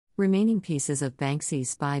Remaining pieces of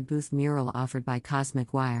Banksy's Spy Booth mural offered by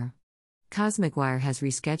Cosmic Wire. Cosmic Wire has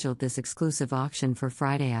rescheduled this exclusive auction for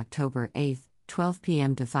Friday, October 8, 12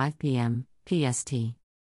 p.m. to 5 p.m. PST.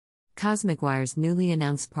 Cosmic Wire's newly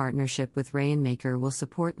announced partnership with Rainmaker will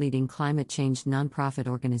support leading climate change nonprofit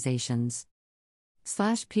organizations.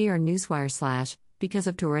 /PR Newswire / Because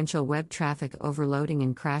of torrential web traffic overloading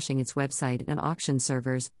and crashing its website and auction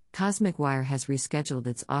servers, Cosmic Wire has rescheduled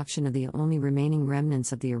its auction of the only remaining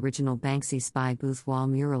remnants of the original Banksy Spy Booth wall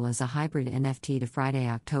mural as a hybrid NFT to Friday,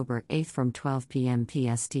 October 8 from 12 p.m.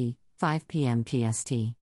 PST, 5 p.m. PST.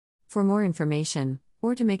 For more information,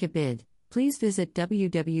 or to make a bid, please visit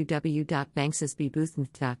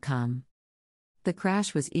www.banksysbybooth.com. The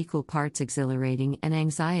crash was equal parts exhilarating and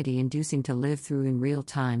anxiety-inducing to live through in real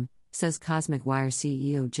time, says Cosmic Wire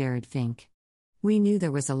CEO Jared Fink. We knew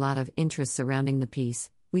there was a lot of interest surrounding the piece,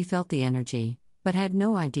 we felt the energy, but had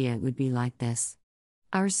no idea it would be like this.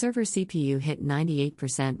 Our server CPU hit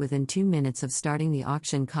 98% within 2 minutes of starting the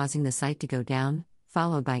auction, causing the site to go down,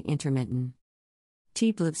 followed by intermittent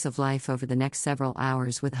blips of life over the next several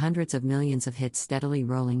hours with hundreds of millions of hits steadily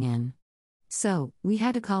rolling in. So, we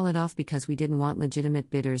had to call it off because we didn't want legitimate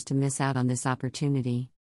bidders to miss out on this opportunity.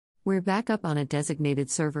 We're back up on a designated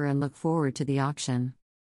server and look forward to the auction.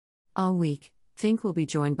 All week, Fink will be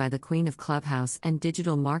joined by the Queen of Clubhouse and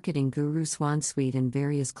digital marketing guru Swan Sweet in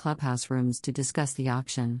various Clubhouse rooms to discuss the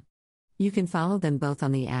auction. You can follow them both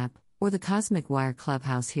on the app, or the Cosmic Wire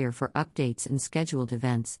Clubhouse here for updates and scheduled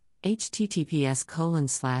events.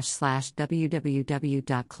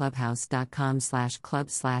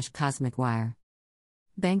 https://www.clubhouse.com/club/cosmicwire.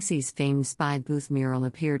 Banksy's famed Spy Booth mural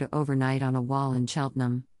appeared overnight on a wall in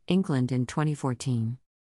Cheltenham, England in 2014.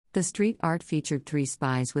 The street art featured 3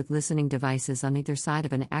 spies with listening devices on either side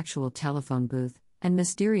of an actual telephone booth, and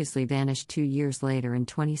mysteriously vanished 2 years later in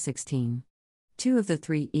 2016. 2 of the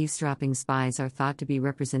 3 eavesdropping spies are thought to be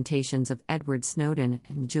representations of Edward Snowden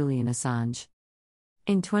and Julian Assange.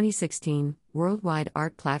 In 2016, worldwide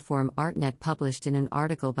art platform ArtNet published in an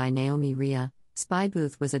article by Naomi Ria, Spy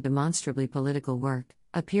Booth was a demonstrably political work,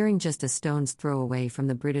 appearing just a stone's throw away from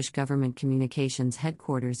the British government communications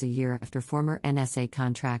headquarters a year after former NSA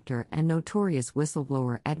contractor and notorious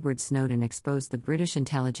whistleblower Edward Snowden exposed the British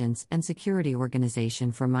intelligence and security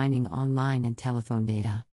organization for mining online and telephone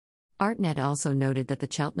data. ArtNet also noted that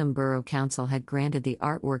the Cheltenham Borough Council had granted the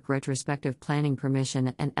artwork retrospective planning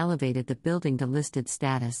permission and elevated the building to listed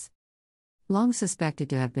status. Long suspected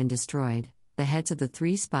to have been destroyed, the heads of the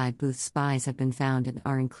 3 Spy Booth spies have been found and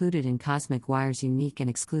are included in Cosmic Wire's unique and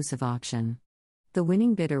exclusive auction. The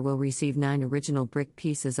winning bidder will receive 9 original brick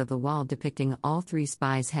pieces of the wall depicting all 3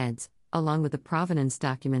 spies' heads, along with the provenance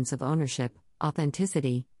documents of ownership,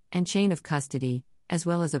 authenticity, and chain of custody, as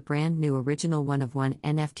well as a brand new original one-of-one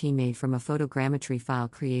NFT made from a photogrammetry file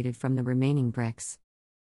created from the remaining bricks.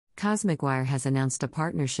 Cosmic Wire has announced a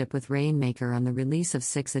partnership with Rainmaker on the release of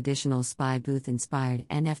 6 additional Spy Booth-inspired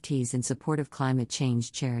NFTs in support of climate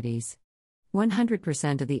change charities.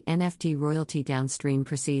 100% of the NFT royalty downstream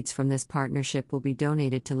proceeds from this partnership will be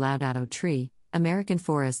donated to Laudato Tree, American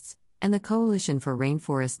Forests, and the Coalition for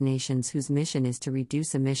Rainforest Nations, whose mission is to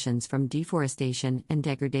reduce emissions from deforestation and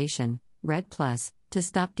degradation, REDD+, to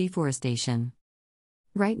stop deforestation.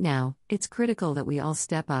 Right now, it's critical that we all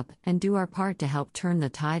step up and do our part to help turn the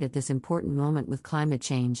tide at this important moment with climate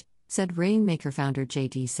change, said Rainmaker founder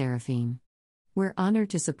J.D. Serafine. We're honored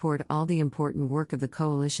to support all the important work of the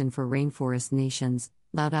Coalition for Rainforest Nations,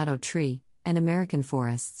 Laudato Tree, and American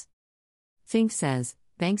Forests. Fink says,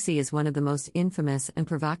 Banksy is one of the most infamous and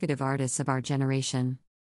provocative artists of our generation.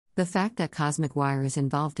 The fact that Cosmic Wire is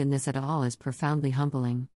involved in this at all is profoundly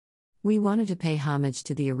humbling. We wanted to pay homage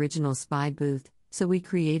to the original Spy Booth, so we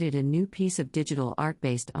created a new piece of digital art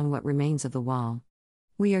based on what remains of the wall.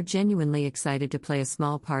 We are genuinely excited to play a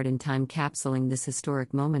small part in time capsuling this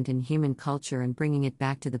historic moment in human culture and bringing it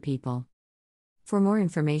back to the people. For more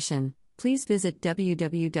information, please visit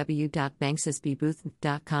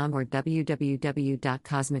www.banksysbybooth.com or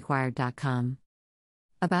www.cosmicwire.com.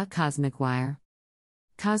 About Cosmic Wire.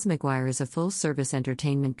 Cosmic Wire is a full-service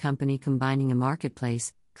entertainment company combining a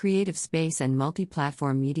marketplace, creative space and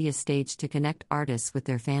multi-platform media stage to connect artists with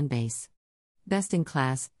their fan base. Best in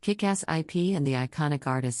class, kick-ass IP and the iconic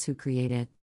artists who create it.